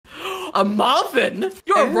A Marvin?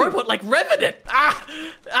 You're a robot like Revenant.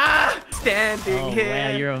 Standing here.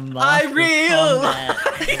 Wow, you're a I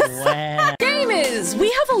realize. Wow. Gamers,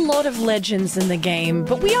 we have a lot of legends in the game,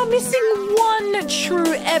 but we are missing one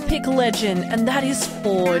true epic legend, and that is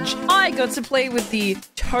Forge. I got to play with the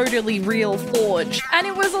totally real Forge, and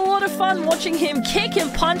it was a lot of fun watching him kick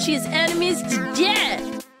and punch his enemies to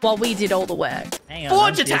death while we did all the work. Hang on,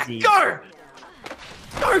 Forge I'm attack, busy. go!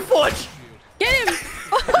 Go, Forge! Get him!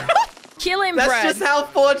 Kill him, That's Brad. just how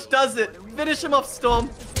Forge does it. Finish him off, Storm.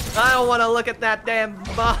 I don't want to look at that damn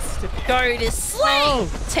bastard. Go to sleep! Oh.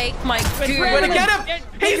 Take my goo. We're gonna get him!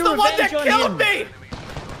 He's your the one that revenge on killed him. me!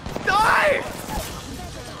 Die!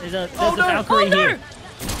 There's a Oh, no. Valkyrie Oh, no. here.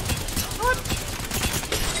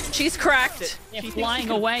 She's cracked. They're She thinks flying she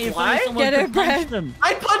can away if fly? only someone Get her, could punch Brad. them.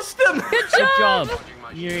 I punched him! Good Good job. job.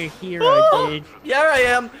 You're a hero, dude. Here I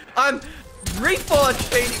am. I'm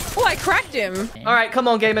reforged, baby. Oh, I cracked him. All right, come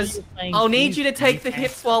on, gamers. Playing I'll need Team you to take the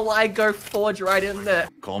Fortress. hits while I go Forge right in there.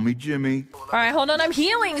 Call me Jimmy. All right, hold on. I'm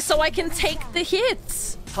healing so I can take the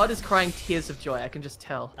hits. Todd is crying tears of joy. I can just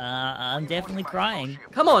tell. I'm definitely crying.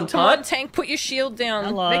 Come on, Come on, Todd. Tank, put your shield down.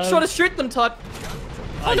 Hello. Make sure to shoot them, Todd.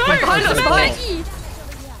 Oh no, behind us, it's behind. Maggie.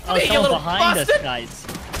 Oh, Hey, you someone little behind us, bastard. guys.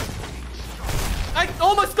 I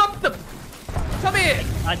almost got them. Come here.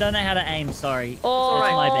 I don't know how to aim, sorry. Oh,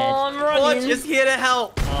 alright. my bad. I'm Forge running. is here to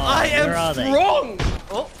help. I where are am they? strong.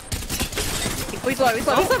 Oh, He's low, he's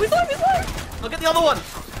low, he's low, he's low, he's low. look at the other one.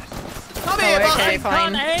 Come here, Oh, okay, bastard.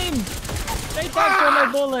 fine. Can't aim! They don't throw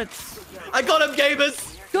no bullets! I got him,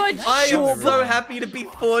 gamers. Good I am job. so happy to be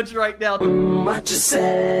Forge right now. What you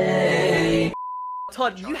say?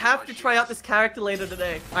 Todd, you have to try out this character later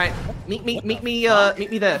today. All right, meet me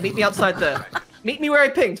there. Meet me outside there. Meet me where I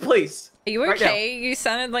pinged, please. Are you Right now. okay? You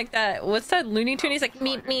sounded like that. What's that Looney Tune? He's like,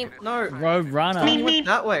 meep, meep. No, Road runner. he went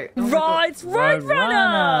that way. Oh my God. Right,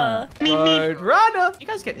 Roadrunner. Roadrunner. You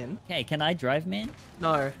guys get in? Okay, can I drive, man?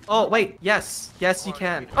 No. Oh wait, yes, yes you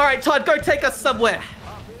can. All right, Todd, go take us somewhere.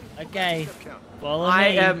 Okay. Follow I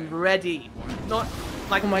me. am ready. Not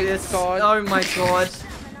like this. God. Oh my God.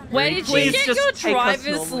 Where did you Please get just your take us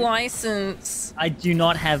driver's normally. license? I do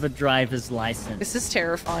not have a driver's license. This is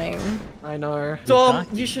terrifying. I know. Storm,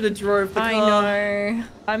 lucky. you should have drove the car. I know.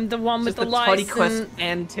 I'm the one with Just the the Toddy license. Quest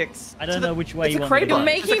antics. I don't know which way it's you a want me to Kraber. go. You're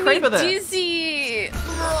There's a making me Kraber there. dizzy.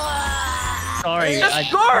 Sorry,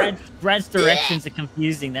 Just go! Brad's directions are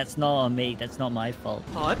confusing. That's not on me. That's not my fault.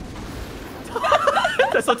 Todd?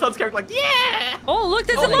 That's what Todd's character like, yeah! Oh, look,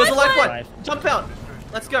 there's Oh, a there's a lifeline. lifeline. Jump out.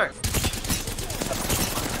 Let's go.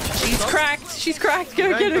 She's cracked. She's cracked. Go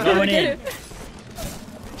Going get her. for Go Going get in. her.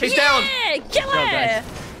 She's down. Yeah, kill Go, guys.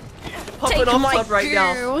 her. Pop Take it off, my Todd, right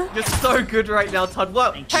now. goo. You're so good right now, Todd.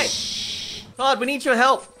 What? Thank Hey, Todd, we need your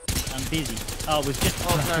help. I'm busy. Oh, it was just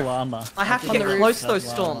Oh, to no. armor. I have to On get the roof. close, though, Wow.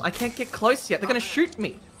 Storm. I can't get close yet. They're gonna shoot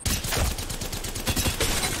me.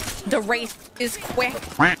 The race is quick.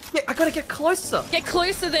 Yeah, I gotta get closer. Get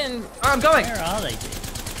closer then. All right, I'm going. Where are they?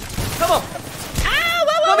 Come on. Ah,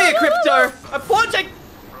 whoa, Come here, Crypto. I'm forging.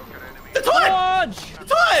 The Todd. Forge!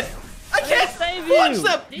 Todd. I can't save forge you.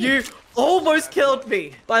 them. You almost killed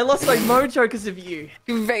me. But I lost my mojo because of you.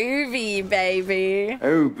 Groovy, baby.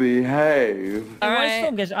 Oh, behave. All Why right.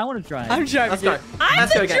 Storm goes, I want to drive. I'm driving. Let's go. I'm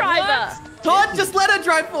Let's the go, gang. driver. Todd, just let her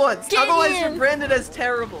drive for once. Get Otherwise, in. you're branded as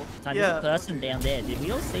terrible. There's a Yeah. person down there. Did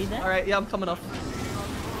we all see that? All right. Yeah, I'm coming off.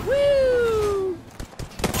 Woo!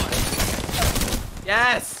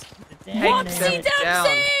 Yes. Whoopsie down.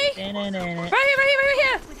 Dupsie! Right here, right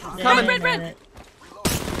here. Coming. Red.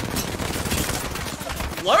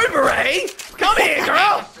 Load Beret. Come here,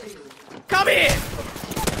 girl. Come here.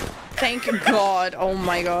 Thank God. Oh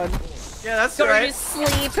my God. Yeah, that's Go to right.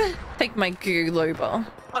 sleep. Take my goo, Luba.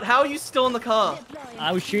 But how are you still in the car?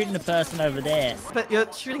 I was shooting the person over there. But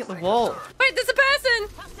you're shooting at the wall. Wait, there's a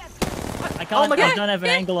person. I can't. my I God. don't have an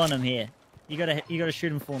angle on him here. You gotta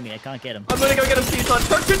shoot him for me. I can't get him. I'm gonna go get him for you, Todd.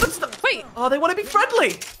 Don't shoot them. Wait, Oh, they want to be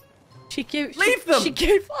friendly. Leave them. She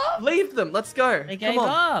gave up. Leave them. Let's go. They Come gave on.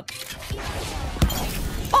 up.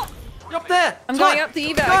 You're up there. I'm Todd, going up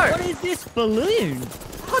the evac. Go. What is this balloon?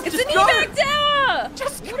 Todd, It's just an go. evac tower.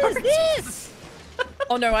 Just go. What is this?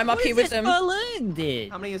 Oh no, I'm up What here is with this them. balloon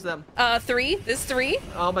did? How many is them? 3. There's 3.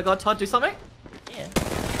 Oh my God, Todd, do something. Yeah.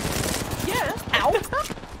 Yeah. Ow.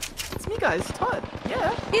 It's me, guys. Todd.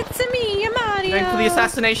 Yeah. It's me, Mario. Going for the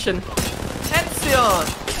assassination. Ezio.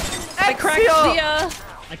 I cracked the,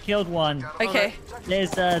 I killed one. Okay.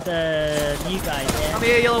 There's the new guy there. Come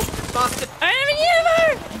here, you little bastard. I have an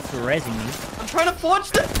ammo. Thanks for rezzing me. I'm trying to forge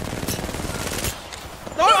them.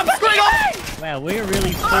 No, I'm screwing up. Wow, we're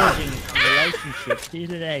really forging relationships here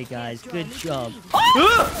today, guys. Good job.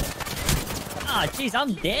 Ugh. Ah, jeez,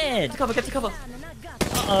 I'm dead. Get to cover, get to cover.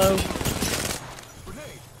 Uh-oh.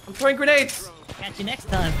 I'm throwing grenades. Catch you next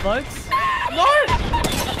time, folks. No!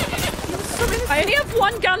 I only have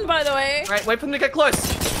one gun, by the way. Alright, wait for them to get close.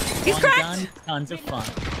 He's One cracked. gun, tons of fun.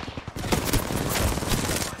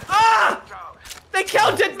 Ah! They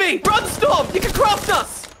counted me! Run, Storm! You can craft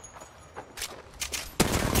us!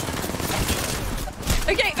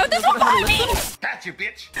 Okay, oh, there's one behind me! Got you,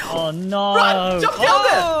 bitch. Oh, no. Run! Jump down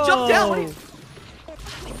there! Jump down! What are you-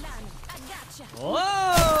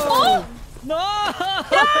 Whoa! No!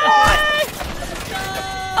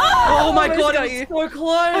 Oh my god, got it you. was so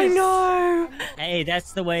close! I know. Hey,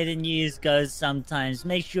 that's the way the news goes sometimes.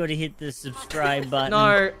 Make sure to hit the subscribe button.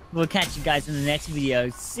 No. We'll catch you guys in the next video.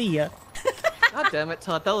 See ya. God damn it,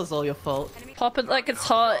 Todd, that was all your fault. Pop it like it's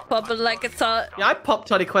hot. Pop it like it's hot. Yeah, I popped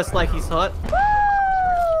Toddy Quest like he's hot.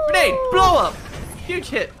 Grenade! Blow up! Huge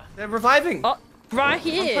hit. They're reviving. Oh, right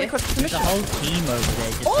Toddy here. Quest There's mission. a whole team over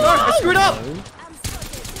there. Just No, I screwed up!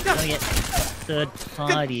 Gonna get third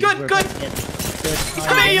party. good, We're good. about to get third party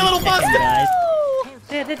Come here, you in a little second, bastard. guys.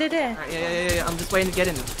 There. Alright, yeah. I'm just waiting to get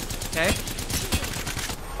in. Okay?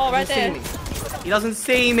 Oh, right He there. doesn't see me. He doesn't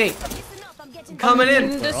see me. I'm coming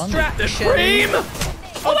in. Distraction. Cream!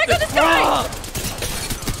 Oh my god, this guy!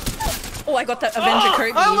 Oh, I got that Avenger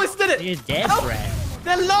Kobe. I almost did it! You're dead, Help! Brad.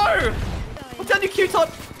 They're low! I'm telling you, Q-Todd.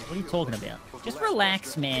 What are you talking about? Just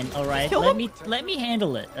relax, man. All right, Kill let him. me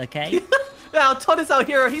handle it. Okay? Now, Todd is our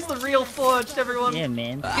hero. He's the real Forged, everyone. Yeah,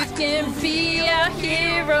 man. You can be a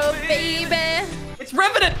hero, baby. It's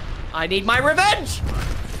Revenant! I need my revenge!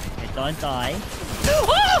 Hey, don't die.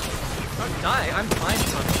 Oh! Don't die. I'm fine,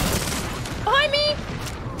 Todd. Behind me!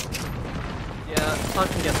 Yeah, Todd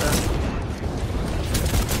can get that.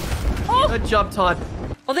 Oh! Good job, Todd.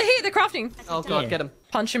 Oh, they're here. They're crafting. Oh, God, Yeah. get him.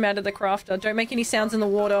 Punch him out of the crafter. Don't make any sounds in the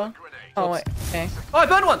water. Oh, wait. Okay. Oh, I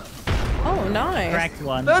burned one! Oh, nice. Cracked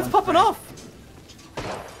one. Burn's popping off!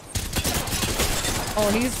 Oh,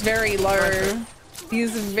 he's very low.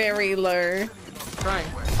 He's very low. Trying.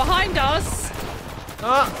 Behind us.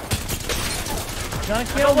 Ah! Don't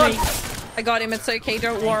Kill kill one! me. I got him. It's okay.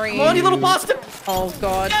 Don't worry. Come on, you little bastard! Oh,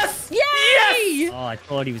 God. Yes! Yay! Yes! Oh, I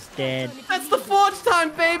thought he was dead. That's the Forge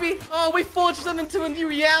time, baby! Oh, we forged them into a new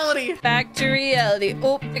reality! Back to reality.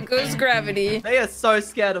 Oh, there goes gravity. They are so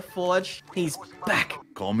scared of Forge. He's back.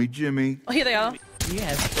 Call me Jimmy. Oh, here they are. Do you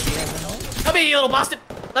have an ult? Come here, you little bastard!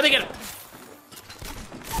 Let me get him!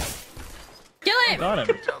 Kill him! Got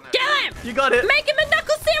him. Kill him! You got it! Make him a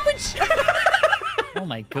knuckle sandwich! Oh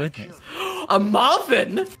my goodness. A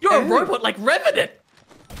Marvin? You're a robot like Revenant!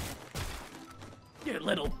 You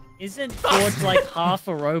little... Isn't Forge like half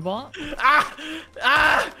a robot? Ah!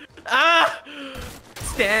 Ah! Ah!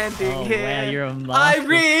 Standing Oh here. wow, you're a I master of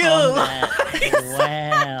realize. combat.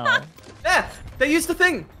 Wow. Yeah, they used the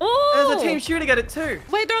thing. Oh! There's a team shooting at it too.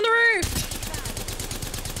 Wait, they're on the roof.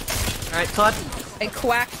 Alright, Todd. I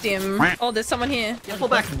quacked him. Oh, there's someone here. Yeah, pull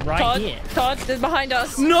back. Right Todd, here. Todd, they're behind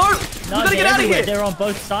us. No! No, We gotta they're get out of everywhere. here! They're on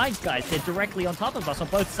both sides, guys. They're directly on top of us on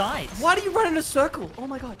both sides. Why do you run in a circle? Oh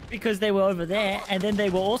my god. Because they were over there, and then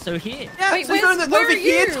they were also here. Yeah, Wait, so you're where over are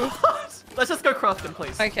here, you? Todd. Let's just go craft them,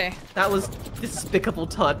 please. Okay. That was despicable,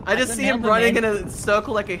 Todd. I just couldn't see him help it, running man. in a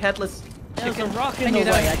circle like a headless There's a chicken. rock in And the you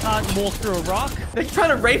know- way. I can't walk through a rock. They're trying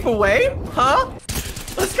to rape away? Huh?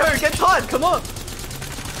 Let's go, get Todd, come on.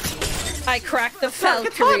 I cracked the Todd,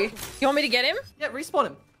 get Valkyrie. Todd. You want me to get him? Yeah, respawn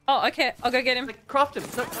him. Oh, okay. I'll go get him. Like, craft him.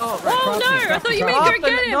 No, oh, right. Oh, no! I thought you meant Craft go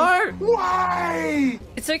get him. No! Why?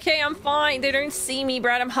 It's okay. I'm fine. They don't see me,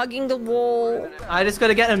 Brad. I'm hugging the wall. I just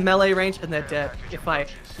gotta get in melee range and they're dead. If I,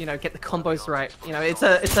 get the combos right. It's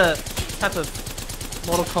a type of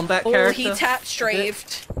Mortal Kombat Oh, character. he tap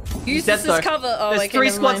strafed. Use dead this as though. cover. Oh, There's okay, 3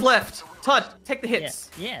 never squads mind. left. Todd, take the Yeah,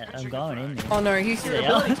 hits. yeah, I'm going in there. Oh no, he's They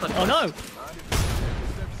here. are. Oh no!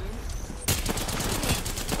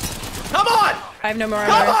 Come on! I have no more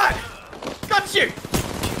Come ammo. on! Got you!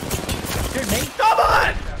 Shoot me! Come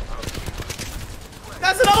on!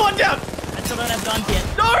 That's another one down! I still don't have guns yet.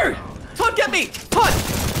 No! Todd, get me! Todd!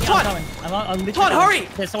 Yeah, Todd! I'm coming. I'm literally Todd, coming. hurry!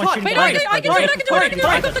 There's someone Todd, shooting Wait, no, I behind can, us. I can do it, I can do it, I can do it,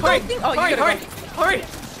 I got the gold thing. Oh, you hurry, gotta hurry,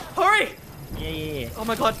 go. hurry, hurry! Yeah. Oh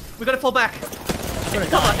my god, we gotta fall back. I'm gonna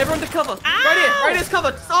Cover, die. everyone to cover. Right here's cover.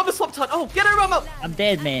 It's armor swap, Todd. Oh, get her ammo. I'm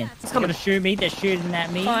dead, man. They're coming. gonna shoot me. They're shooting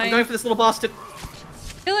at me. Fine. I'm going for this little bastard.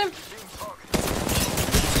 Kill him.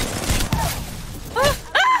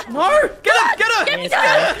 No! Get her! Get her! Yes,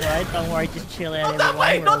 that's right. Don't worry, just chill out. Not that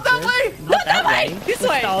way, everyone. not We're that all way, good. Not that way. This It's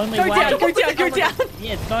way. the only Go way. down, go down, go down.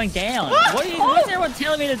 Yeah, it's going down. What's everyone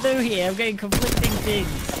telling me to do here? I'm getting conflicting things.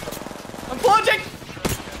 I'm plunging!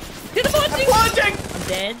 Hit the I'm body. plunging! I'm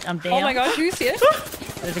dead. I'm down. Oh my gosh, who's here?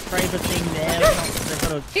 There's a Kraber thing there. They've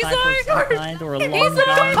got a He's sniper of some low. kind or a He's long low.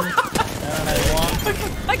 gun. I don't know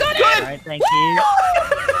what. I got it! Alright, thank you.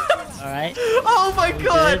 Alright. Oh my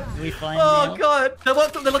god! Good. We find Oh now. god!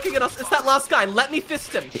 They're looking at us. It's that last guy. Let me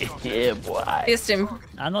fist him. Yeah, boy. Fist him.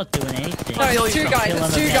 I'm not doing anything. No, it's two guys. Kill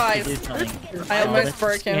It's him two about to guys. do something. I almost that's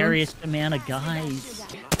broke the him. scariest amount of guys.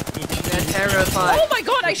 They're terrified. Oh my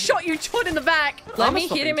god, I shot you Todd in the back. Let I'm me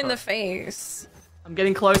stopping hit him in the Todd. face. I'm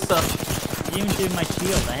getting closer. You didn't do my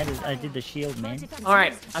shield. I did the shield, man. All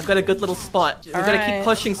right, I've got a good little spot. We've got to keep Alright.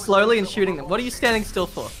 pushing slowly and shooting them. What are you standing still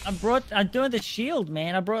for? I'm doing the shield,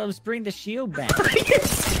 man. I was bringing the shield back.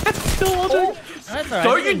 That's all right. Don't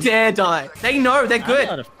Don't you dare die. They know. They're I'm good.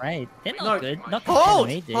 not afraid. They're not No. good. Not compared to Hold.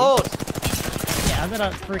 me, dude. Hold. Yeah, I'm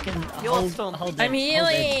gonna freaking Heal up, Storm. hold I'm that- hold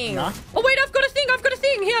that healing. nut. Oh wait, I've got a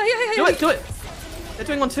thing. Here. Do it. Do it. They're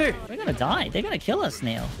doing one too. We're gonna die. They're gonna kill us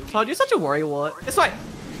now. Todd, you're such a warrior wart. This way.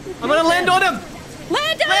 I'm gonna land on him.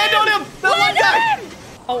 Land on Land on him. That one Land guy. on him!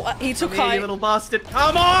 Oh, he took Come here, high. you little bastard.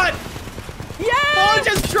 Come on. Yeah! Forge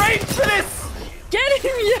is trained for this. Get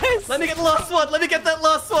him, yes! Let me get the last one. Let me get that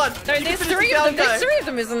last one. No, You there's can finish three the of them. down There's guy. three of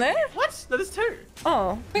them, isn't there? What? No, there's two. Oh,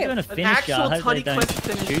 I'm wait. doing a finisher. actual I hope Toddy they don't Quest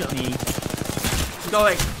finisher. shoot me. I'm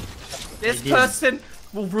going. This They did. person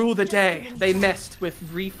will rule the day. They messed with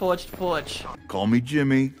Reforged Forge. Call me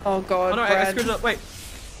Jimmy. Oh god, Oh no, I Brad. screwed it up. Wait.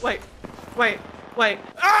 I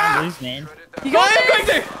Ah! lose, man. You got I am this!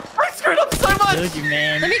 going to! I screwed up so much! Lose you,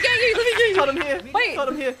 man. Let me get you. Todd, I'm here. Wait. Todd,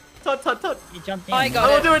 I'm here. Todd. You jumped down. I got I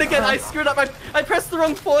will it. do it again. I screwed up. I pressed the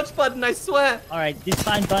wrong forge button, I swear. Alright, this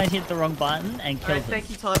time don't hit the wrong button and kill Alright, them. thank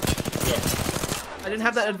you, Todd. Yeah. I didn't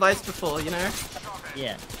have that advice before, you know?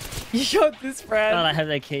 Yeah. You got this, Brad. God, I have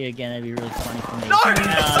that key again. That'd be really funny for me. No! Todd, Todd,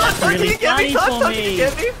 that's really can you get me? funny Todd, for Todd, can you me.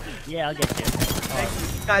 get me? Yeah, I'll get you.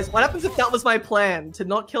 Guys, what happens if that was my plan? To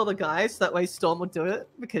not kill the guys, that way Storm would do it?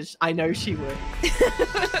 Because I know she would.